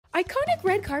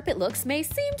red carpet looks may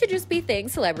seem to just be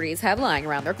things celebrities have lying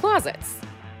around their closets.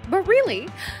 But really,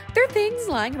 they're things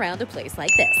lying around a place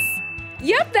like this.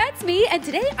 Yep, that's me, and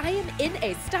today I am in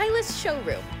a Stylist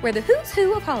showroom where the who's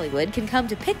who of Hollywood can come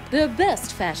to pick their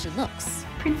best fashion looks.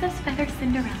 Princess Feather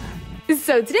Cinderella.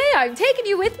 So today I'm taking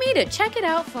you with me to check it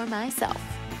out for myself.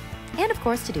 And of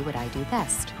course to do what I do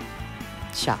best.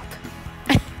 Shop.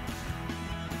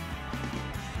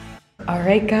 All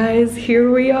right, guys,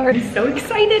 here we are. I'm so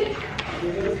excited.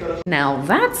 Now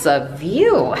that's a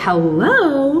view.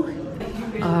 Hello.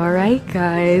 All right,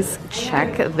 guys,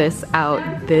 check this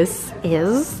out. This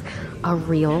is a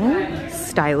real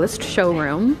Stylist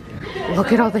showroom.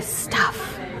 Look at all this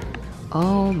stuff.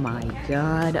 Oh my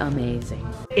God, amazing.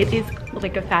 It is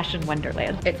like a fashion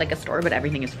wonderland. It's like a store, but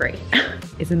everything is free.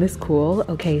 Isn't this cool?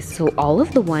 Okay, so all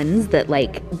of the ones that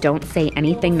like don't say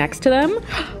anything next to them,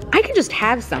 I can just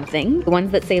have something. The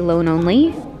ones that say loan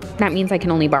only, that means I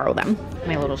can only borrow them.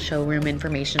 My little showroom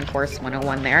information course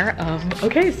 101 there.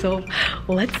 Okay, so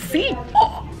let's see.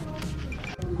 Oh,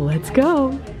 let's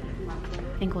go.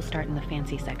 I think we'll start in the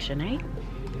fancy section, eh?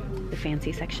 The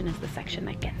fancy section is the section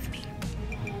that gets me.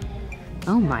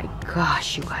 Oh my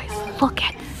gosh, you guys, look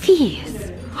at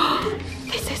these.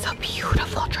 This is a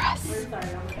beautiful dress.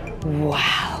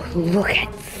 Wow, look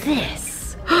at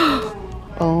this.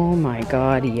 Oh my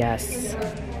God, yes.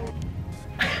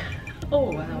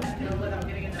 Oh, wow.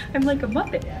 I'm like a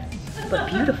Muppet,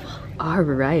 but beautiful. All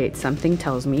right, something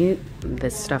tells me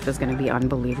this stuff is gonna be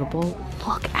unbelievable.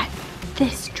 Look at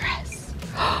this dress.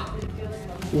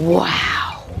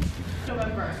 Wow.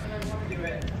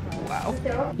 Wow.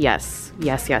 Yes,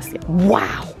 yes, yes.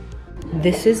 Wow.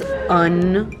 This is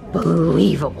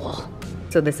unbelievable.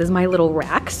 So this is my little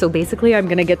rack. So basically I'm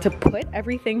gonna get to put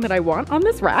everything that I want on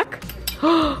this rack.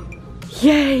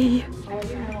 Yay.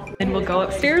 And we'll go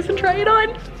upstairs and try it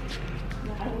on.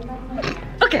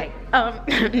 Okay,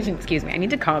 excuse me, I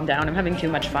need to calm down. I'm having too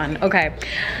much fun. Okay,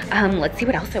 let's see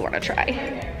what else I want to try.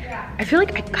 I feel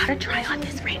like I gotta try on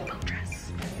this rainbow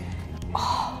dress.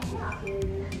 Oh,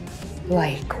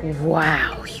 like,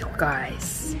 wow, you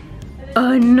guys.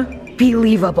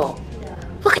 Unbelievable.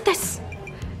 Look at this.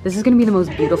 This is gonna be the most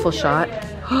beautiful shot.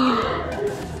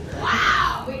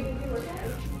 Wow.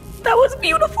 That was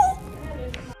beautiful.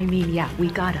 I mean, yeah,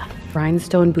 we gotta.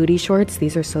 Rhinestone booty shorts.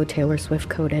 These are so Taylor Swift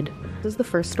coded. This is the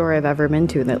first store I've ever been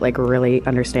to that like really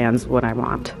understands what I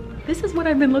want. This is what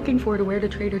I've been looking for to wear to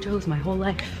Trader Joe's my whole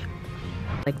life.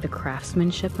 Like the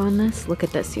craftsmanship on this. Look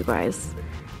at this, you guys.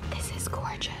 This is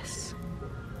gorgeous.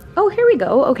 Oh, here we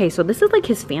go. Okay, so this is like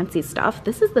his fancy stuff.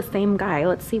 This is the same guy.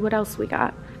 Let's see what else we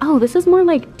got. Oh, this is more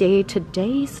like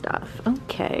day-to-day stuff.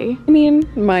 Okay. I mean,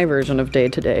 my version of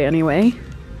day-to-day anyway.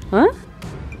 Huh?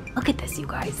 Look at this, you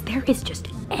guys. There is just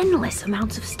endless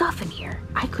amounts of stuff in here.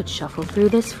 I could shuffle through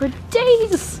this for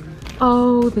days.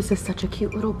 Oh, this is such a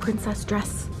cute little princess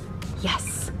dress.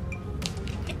 Yes.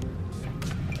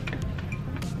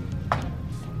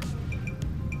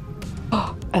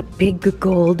 Oh, a big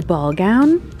gold ball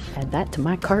gown. Add that to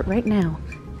my cart right now.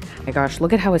 My gosh,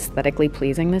 look at how aesthetically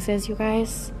pleasing this is, you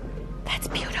guys. That's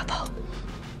beautiful.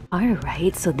 All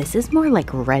right, so this is more like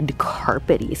red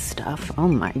carpety stuff. Oh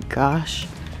my gosh.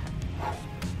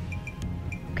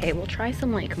 Okay, we'll try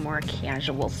some like more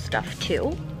casual stuff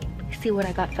too. See what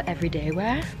I got for everyday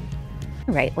wear.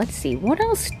 All right, let's see. What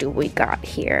else do we got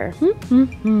here?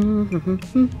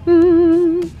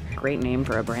 Great name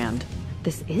for a brand.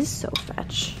 This is so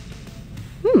fetch.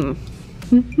 Oh,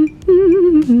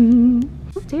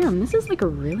 damn, this is like a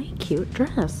really cute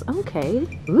dress.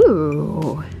 Okay.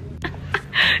 Ooh.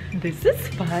 This is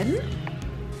fun.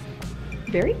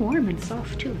 Very warm and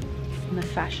soft too. And a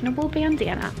fashionable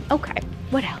bandana. Okay,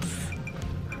 what else?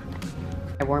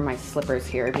 I wore my slippers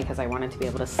here because I wanted to be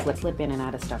able to slip in and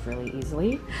out of stuff really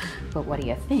easily. But what do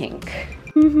you think?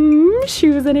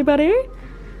 Shoes, anybody?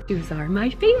 Shoes are my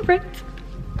favorite.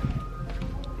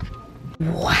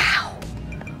 Wow.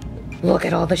 Look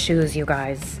at all the shoes, you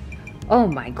guys. Oh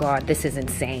my God, this is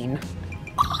insane.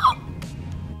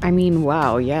 I mean,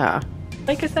 wow, yeah.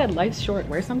 Like I said, life's short.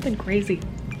 Wear something crazy.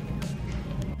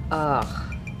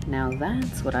 Ugh. Now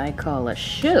that's what I call a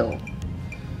shoe.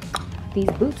 These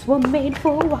boots were made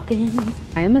for walking.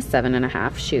 I am a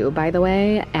 7.5 shoe, by the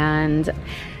way, and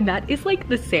that is like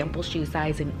the sample shoe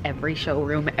size in every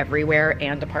showroom, everywhere,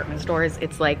 and department stores.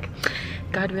 It's like,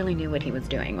 God really knew what he was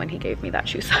doing when he gave me that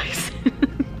shoe size.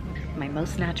 My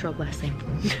most natural blessing.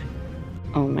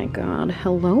 Oh my God.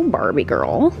 Hello, Barbie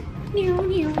girl. Meow,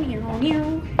 meow, meow,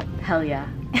 meow. Hell yeah.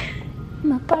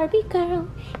 I'm a Barbie girl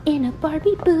in a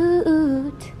Barbie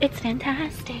boot. It's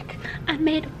fantastic. I'm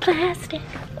made of plastic.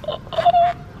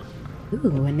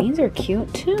 Ooh, and these are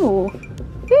cute too.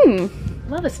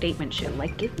 Love a statement shoe.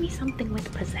 Like, give me something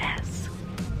with pizzazz.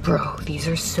 Bro, these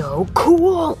are so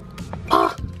cool.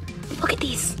 Oh, look at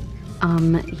these.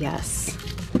 Yes.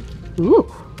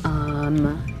 Ooh.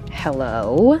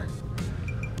 Hello.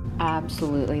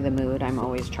 Absolutely the mood I'm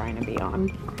always trying to be on.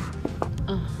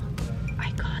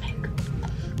 Iconic.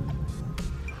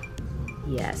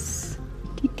 Yes.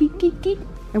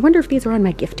 I wonder if these are on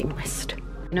my gifting list.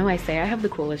 You know, I say I have the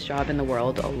coolest job in the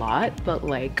world a lot, but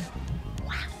like,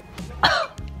 wow.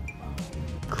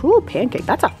 Cool Pancake,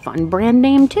 that's a fun brand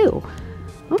name too.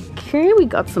 Okay, we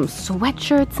got some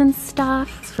sweatshirts and stuff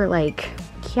for like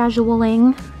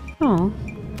casualing. Oh,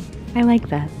 I like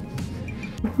that.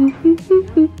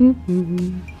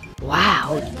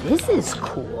 Wow, this is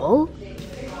cool.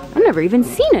 I've never even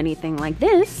seen anything like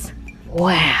this.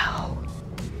 Wow.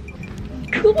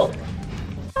 Cool.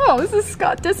 Oh, this is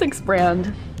Scott Disick's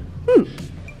brand.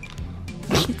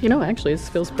 You know, actually, this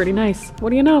feels pretty nice. What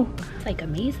do you know? It's like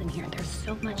amazing here. There's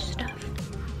so much stuff.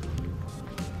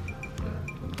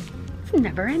 It's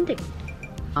never ending.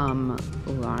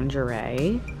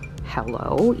 Lingerie.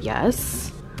 Hello,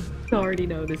 yes. I already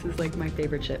know this is like my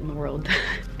favorite shit in the world.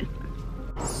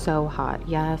 So hot.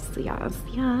 Yes, yes,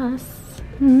 yes.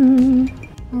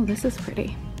 Oh, this is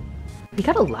pretty. We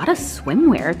got a lot of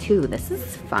swimwear too. This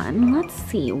is fun. Let's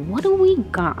see, what do we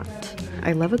got?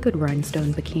 I love a good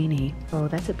rhinestone bikini. Oh,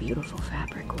 that's a beautiful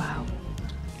fabric, wow.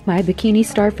 My bikini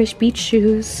starfish beach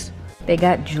shoes. They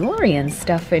got jewelry and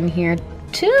stuff in here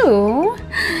too.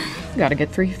 Gotta get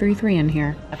 333 in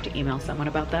here. I have to email someone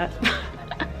about that.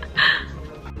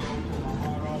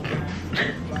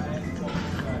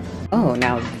 Oh,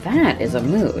 now that is a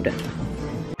mood.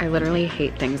 I literally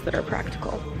hate things that are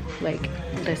practical. Like,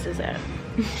 this is it.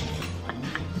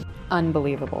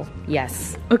 Unbelievable.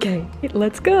 Yes. Okay,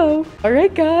 let's go. All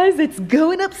right, guys, it's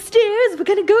going upstairs. We're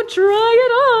gonna go try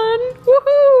it on.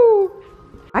 Woohoo!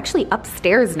 Actually,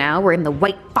 upstairs now, we're in the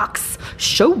White Fox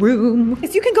showroom.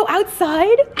 Yes, you can go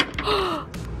outside.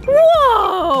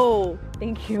 Whoa!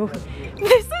 Thank you.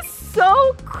 This is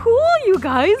so cool, you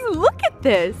guys. Look at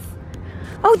this.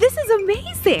 Oh, this is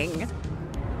amazing.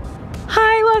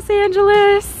 Hi, Los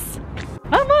Angeles.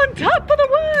 I'm on top of the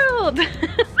world.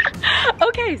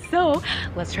 Okay, so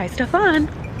let's try stuff on.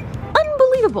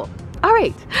 Unbelievable. All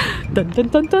right. Dun, dun,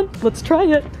 dun, dun. Let's try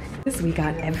it. We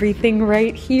got everything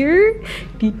right here.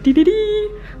 Dee, dee, dee, dee.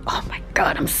 Oh my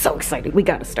God, I'm so excited. We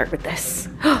gotta start with this.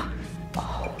 Oh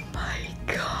my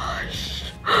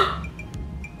gosh.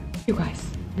 You guys,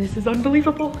 this is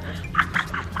unbelievable.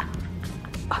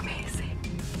 Amazing.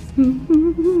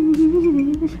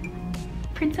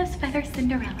 Princess Feather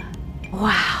Cinderella.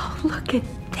 Wow, look at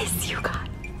this, you guys.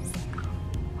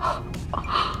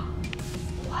 Wow.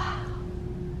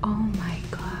 Oh my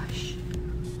gosh.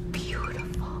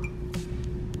 Beautiful.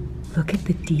 Look at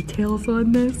the details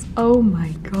on this. Oh my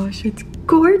gosh, it's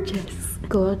gorgeous.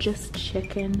 Gorgeous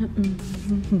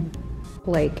chicken.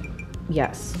 Like,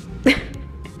 yes.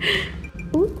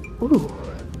 Ooh, ooh.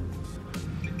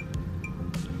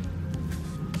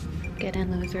 Get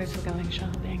in, losers, we're going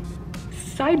shopping.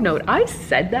 Side note, I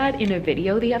said that in a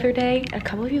video the other day. A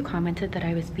couple of you commented that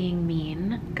I was being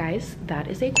mean. Guys, that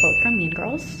is a quote from Mean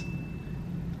Girls.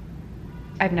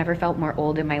 I've never felt more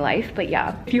old in my life, but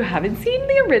yeah. If you haven't seen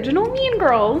the original Mean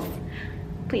Girls,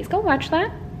 please go watch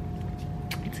that.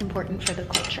 It's important for the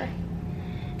culture.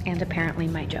 And apparently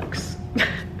my jokes.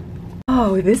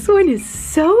 Oh, this one is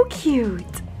so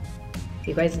cute.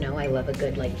 You guys know I love a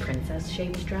good like princess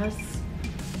shaped dress.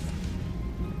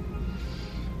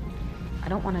 I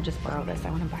don't want to just borrow this, I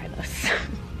want to buy this.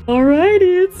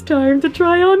 Alrighty, it's time to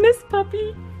try on this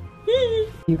puppy.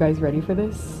 You guys ready for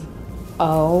this?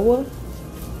 Oh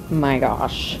my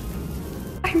gosh.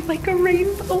 I'm like a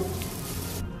rainbow.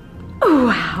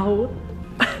 Wow.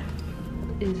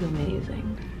 It is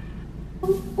amazing.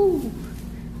 Ooh, ooh.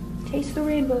 Taste the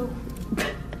rainbow.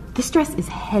 This dress is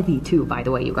heavy too, by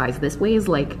the way, you guys. This weighs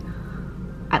like,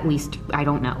 at least, I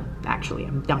don't know. Actually,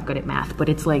 I'm not good at math, but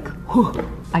it's like, whew,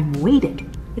 I'm weighted.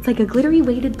 It's like a glittery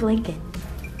weighted blanket.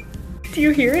 Do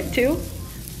you hear it too?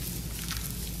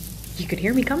 You could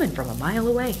hear me coming from a mile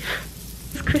away.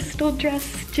 This crystal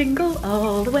dress jingle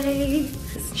all the way.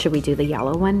 Should we do the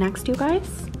yellow one next, you guys?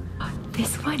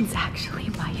 This one's actually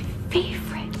my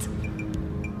favorite.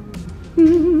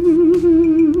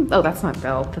 Oh, that's not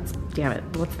Belle. That's, damn it.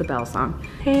 What's the Belle song?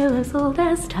 Tale as old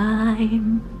as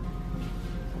time.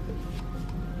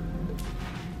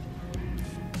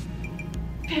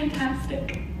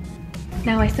 Fantastic.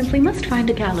 Now I simply must find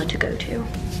a gala to go to.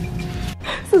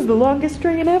 This is the longest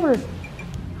train ever.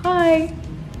 Hi.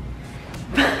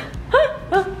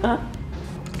 I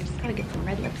just gotta get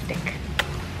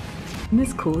Isn't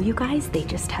this cool, you guys? They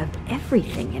just have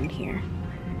everything in here.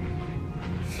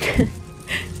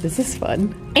 This is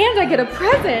fun. And I get a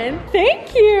present.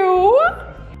 Thank you.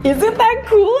 Isn't that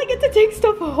cool? I get to take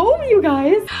stuff home, you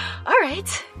guys. All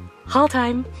right, haul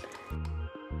time.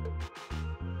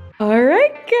 All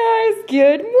right, guys,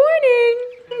 good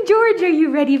morning. George, are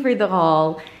you ready for the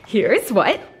haul? Here's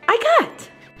what I got.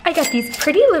 I got these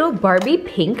pretty little Barbie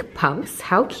pink pumps.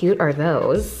 How cute are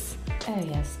those? Oh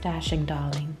yes, dashing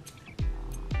darling.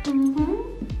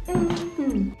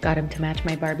 Got him to match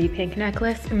my Barbie pink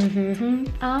necklace.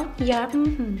 Oh, yeah,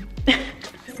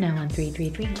 Snow on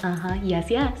 333.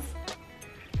 Yes, yes.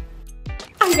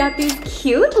 I got these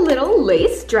cute little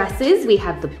lace dresses. We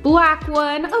have the black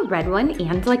one, a red one,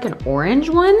 and like an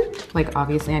orange one. Like,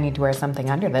 obviously I need to wear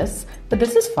something under this, but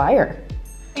this is fire.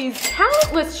 These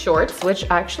talentless shorts, which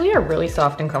actually are really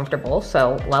soft and comfortable,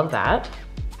 so love that.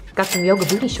 Got some yoga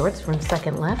booty shorts from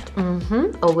Second Left.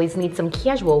 Always need some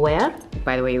casual wear.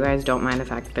 By the way, you guys don't mind the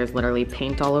fact that there's literally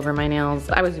paint all over my nails.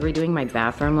 I was redoing my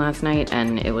bathroom last night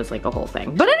and it was like a whole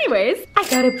thing. But anyways, I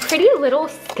got a pretty little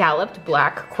scalloped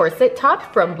black corset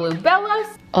top from Blue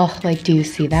Bellas. Oh, like, do you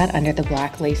see that under the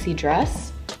black lacy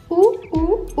dress? Ooh,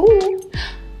 ooh, ooh.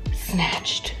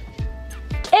 Snatched.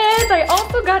 And I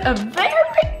also got a very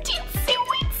teensy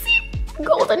weensy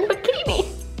golden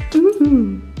bikini.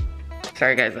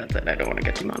 Sorry guys, that's it. I don't want to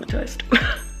get demonetized.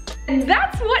 And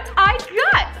that's what I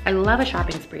got. I love a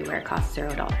shopping spree where it costs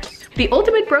 $0. The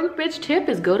ultimate broke bitch tip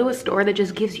is go to a store that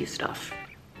just gives you stuff.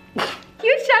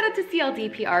 Huge shout out to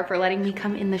CLDPR for letting me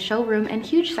come in the showroom, and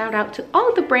huge shout out to all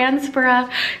of the brands for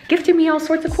gifting me all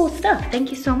sorts of cool stuff. Thank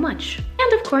you so much.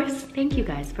 And of course, thank you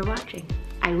guys for watching.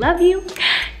 I love you.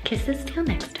 Kisses till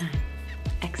next time.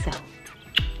 XO.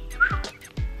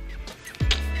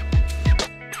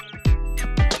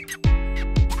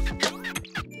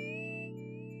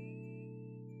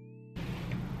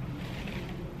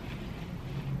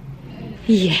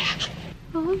 Yeah.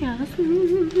 Oh yes.